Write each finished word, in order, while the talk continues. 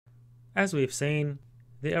As we've seen,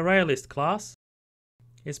 the ArrayList class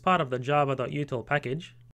is part of the java.util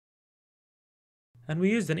package, and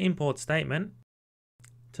we used an import statement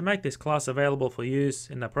to make this class available for use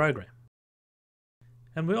in the program.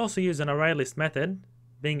 And we also use an ArrayList method,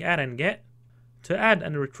 being add and get, to add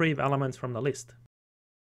and retrieve elements from the list.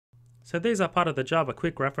 So these are part of the Java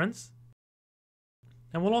quick reference,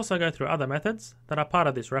 and we'll also go through other methods that are part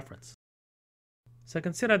of this reference. So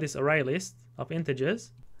consider this array list of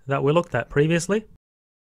integers that we looked at previously,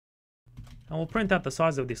 and we'll print out the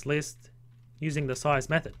size of this list using the size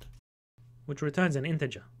method, which returns an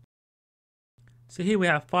integer. So here we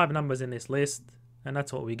have 5 numbers in this list, and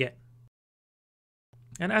that's what we get.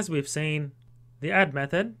 And as we've seen, the add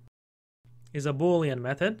method is a Boolean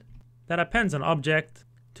method that appends an object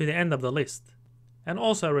to the end of the list and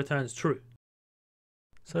also returns true.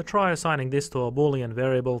 So try assigning this to a Boolean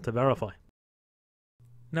variable to verify.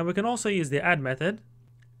 Now we can also use the add method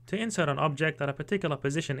to insert an object at a particular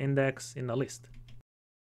position index in the list.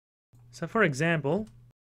 So for example,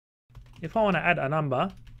 if I want to add a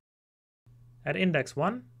number at index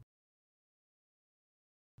 1,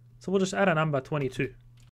 so we'll just add a number 22.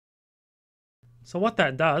 So what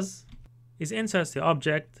that does is inserts the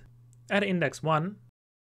object at index 1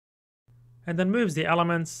 and then moves the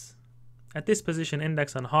elements at this position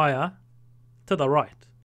index and higher to the right,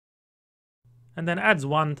 and then adds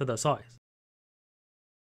 1 to the size.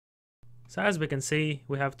 So as we can see,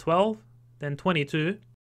 we have 12, then 22,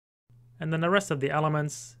 and then the rest of the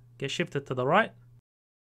elements get shifted to the right,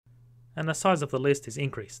 and the size of the list is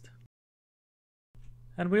increased.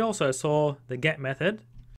 And we also saw the get method,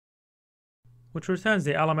 which returns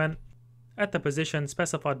the element at the position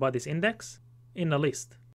specified by this index in the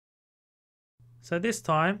list. So this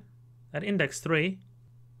time, at index 3,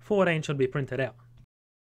 14 should be printed out.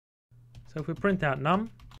 So if we print out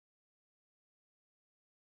num,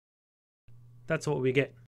 that's what we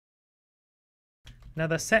get. Now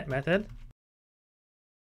the set method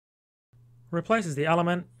replaces the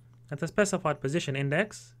element at the specified position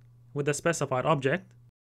index with the specified object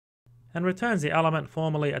and returns the element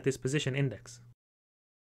formally at this position index.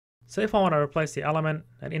 So if I want to replace the element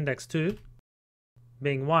at index 2,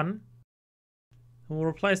 being 1, we'll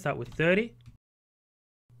replace that with 30.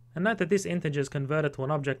 And note that this integer is converted to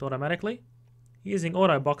an object automatically using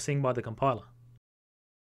auto boxing by the compiler.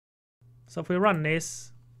 So if we run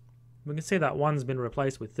this, we can see that 1's been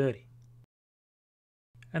replaced with 30.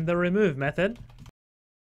 And the remove method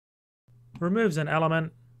removes an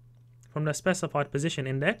element from the specified position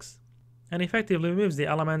index and effectively moves the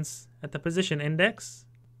elements at the position index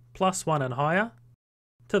 +1 and higher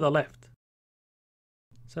to the left.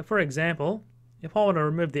 So for example, if I want to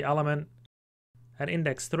remove the element at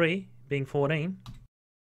index 3, being 14,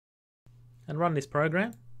 and run this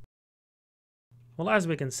program, well, as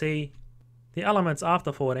we can see, the elements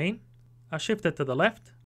after 14 are shifted to the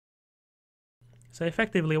left. So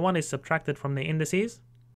effectively 1 is subtracted from the indices,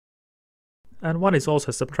 and 1 is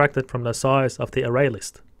also subtracted from the size of the array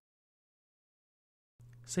list.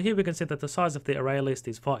 So here we can see that the size of the array list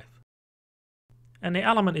is 5. And the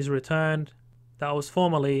element is returned that was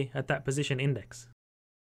formerly at that position index.